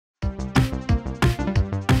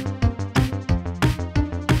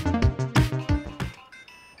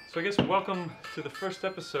So I guess welcome to the first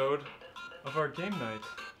episode of our game night.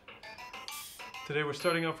 Today we're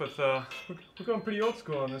starting off with we're going pretty old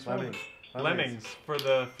school on this one. Lemmings for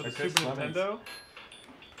the Super Nintendo.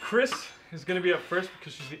 Chris is going to be up first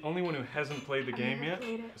because she's the only one who hasn't played the game yet.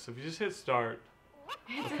 So if you just hit start,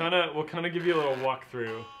 we'll kind of give you a little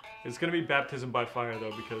walkthrough. It's going to be baptism by fire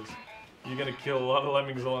though because you're going to kill a lot of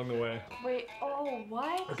lemmings along the way. Wait, oh,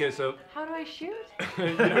 what? Okay, so... How do I shoot?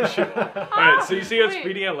 You don't shoot. Alright, so you see how it's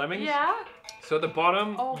feeding out lemmings? Yeah. So at the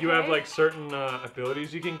bottom, you have like certain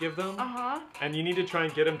abilities you can give them. And you need to try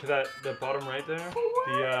and get them to that bottom right there.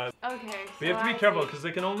 What? But Okay, so you have to be careful because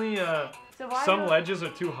they can only... some ledges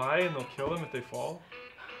are too high and they'll kill them if they fall.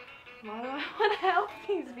 Why do I want to help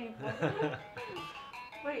these people?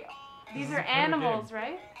 Wait, these are animals,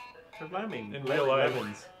 right? They're lemmings. In real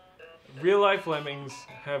life. Real life lemmings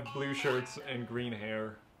have blue shirts and green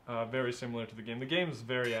hair, very similar to the game. The game's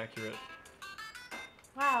very accurate.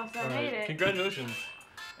 Wow, so I made it. Congratulations.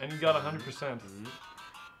 And you got 100%.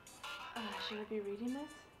 Should I be reading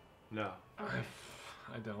this? No. Okay.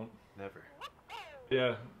 I don't. Never.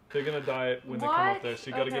 Yeah, they're gonna die when they come up there, so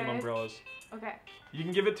you gotta give them umbrellas. Okay. You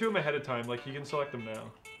can give it to them ahead of time, like you can select them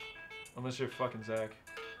now. Unless you're fucking Zach.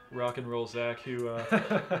 Rock and roll Zach, who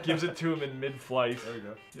gives it to him in mid-flight. There we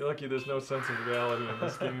go. You're lucky there's no sense of reality in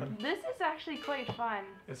this game. This is actually quite fun.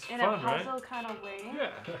 It's in fun, a puzzle kind of way.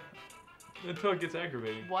 Yeah. Until it gets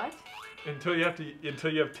aggravating. What? Until you have 10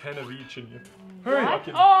 of each and you... Hurry! What?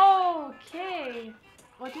 Okay.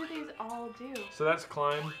 What do these all do? So that's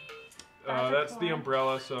climb. That's the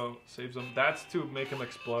umbrella, so saves them. That's to make them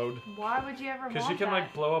explode. Why would you ever want that? Because you can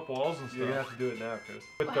like blow up walls and stuff. You're gonna have to do it now, Chris.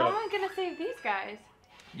 Well, how am I gonna save these guys?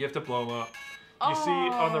 You have to blow them up. You see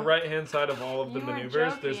on the right hand side of all of the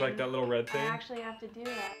maneuvers, there's like that little red thing. I actually have to do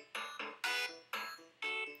that.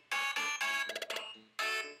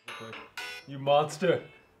 You monster!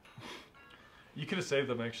 You could have saved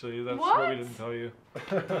them actually. That's what we didn't tell you.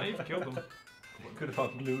 No, you've killed them. Could have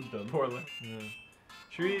unglued them. Poorly. Yeah.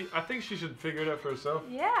 Should we? I think she should figure it out for herself.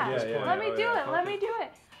 Yeah. Let me do it. Let me do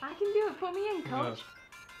it. I can do it. Put me in, coach.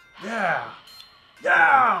 Yeah.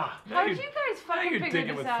 Yeah. How did you guys fucking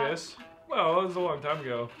figure this out? Fists. Well, it was a long time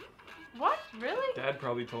ago. What? Really? Dad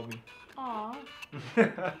probably told me. Aw.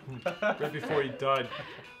 Right before he died.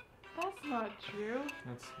 That's not true.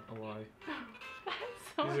 That's a lie. That's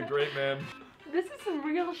so He's a great man. This is some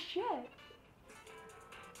real shit.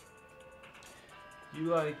 You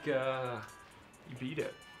you beat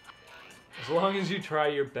it. As long as you try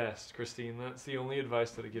your best, Kristine. That's the only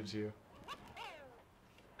advice that it gives you.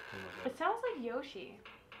 It sounds like Yoshi.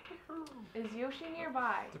 Is Yoshi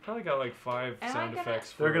nearby? They probably got like 5 sound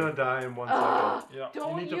effects. They're gonna die in 1 second. Yeah.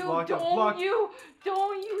 Don't you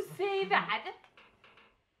say that.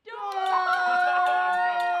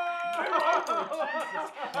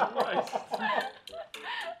 Christ. I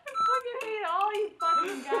fucking hate all these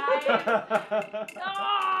fucking guys.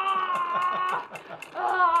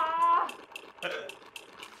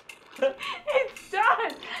 It's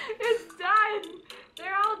done. It's done.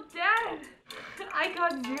 They're all dead. I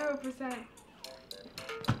got 0%.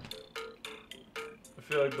 I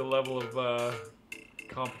feel like the level of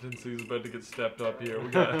competency is about to get stepped up here. We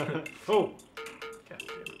got oh.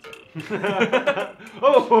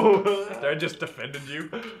 Oh! I just defended you.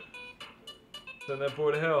 Send that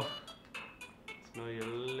boy to hell. Smell you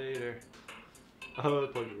later. Oh,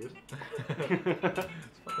 that's like yours. It's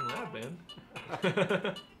fucking rad, man.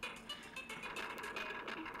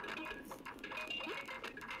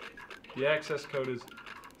 The access code is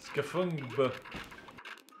SCAFUNGB.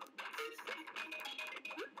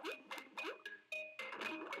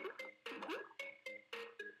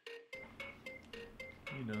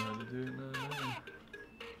 You know how to do it now.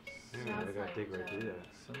 Yeah, I gotta dig right through that.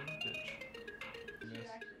 Son of a bitch. Yes.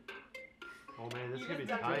 Oh man, this is gonna be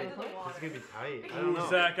tight. This is gonna be tight. I don't know.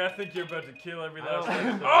 Zach, I think you're about to kill every last one.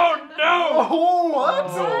 one. Oh no! Oh, what?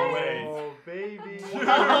 No way. Oh, baby.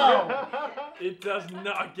 Wow. It does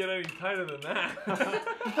not get any tighter than that.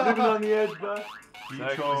 Living on the edge, bud.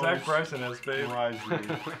 Zach Bryson has faith.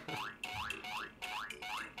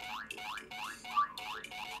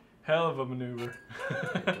 Hell of a maneuver.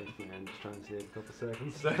 I'm just trying to save a couple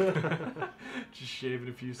seconds. Just shaving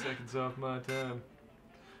a few seconds off my time.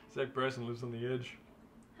 Zach Bryson lives on the edge.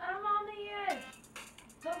 I'm on the edge.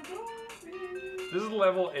 This is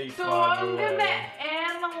level 8. So I'm gonna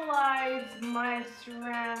analyze my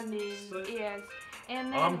surroundings. Yes.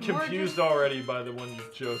 And then I'm confused already by the one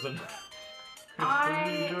you've chosen. What are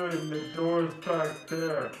you doing? The door's back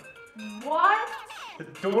there. What? The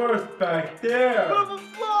door's back there.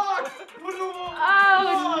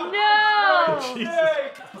 Oh no! Jesus.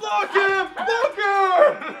 Hey, block him! Block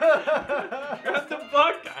him! Grab the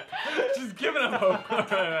bug guy. Just giving him hope.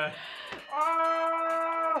 Alright.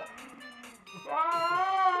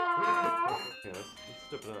 Okay, let's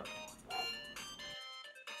step it up.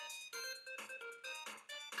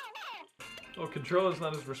 Well, controller's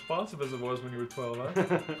not as responsive as it was when you were 12,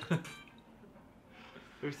 huh?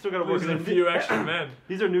 We've still got to work Losing in a few extra men.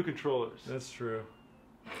 These are new controllers. That's true.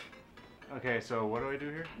 Okay, so what do I do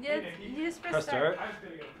here? You just Press start. I was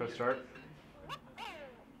gonna go Press start.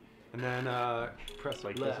 And then press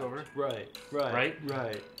like left, this over. right, Right?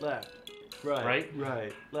 left,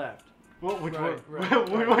 right, left. Well, which Right, one? right,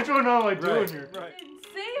 Which one am I doing right, here? right.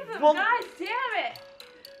 Save him! Well- God damn it!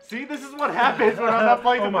 See, this is what happens when I'm not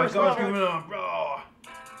playing Oh the my first god, what's level. going on, bro?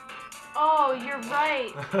 Oh, you're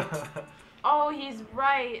right. Oh, he's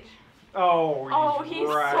right. Oh, He's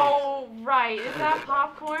right. so right. Is that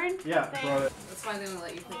popcorn? Yeah, Thanks. bro. That's why they don't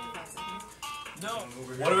let you play for 5 seconds. No.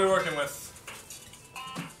 What are we working with?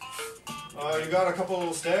 You got a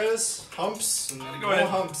couple stairs, humps, and Go more ahead.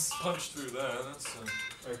 humps. Punch through that. That's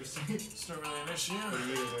Alright, Kristine. it's not really an issue. What are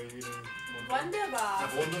you eating? Are you eating? Wonderbar.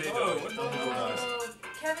 Oh,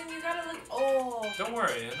 Kevin, you gotta look. Oh. Don't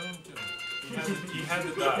worry, I know I'm doing it. He had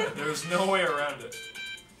to die. There's no way around it.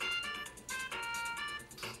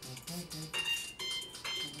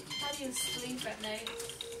 How do you sleep at night?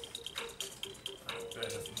 I bet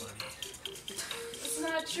of money. It's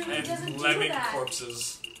not true. He doesn't And do lemming that.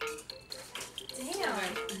 corpses.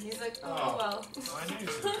 Damn. He's like, oh, Oh. well. Oh, I knew he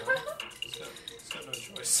was gonna go. He's got no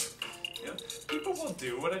choice. Yeah, people will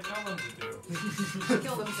do what I tell them to do.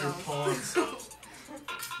 Kill themselves. Pawns. He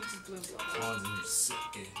just blew himself up. Pawns in your sick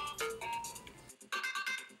game.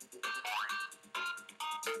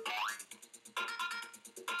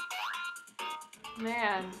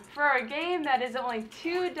 Man, for a game that is only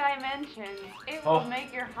 2 dimensions, it will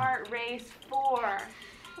make your heart race 4.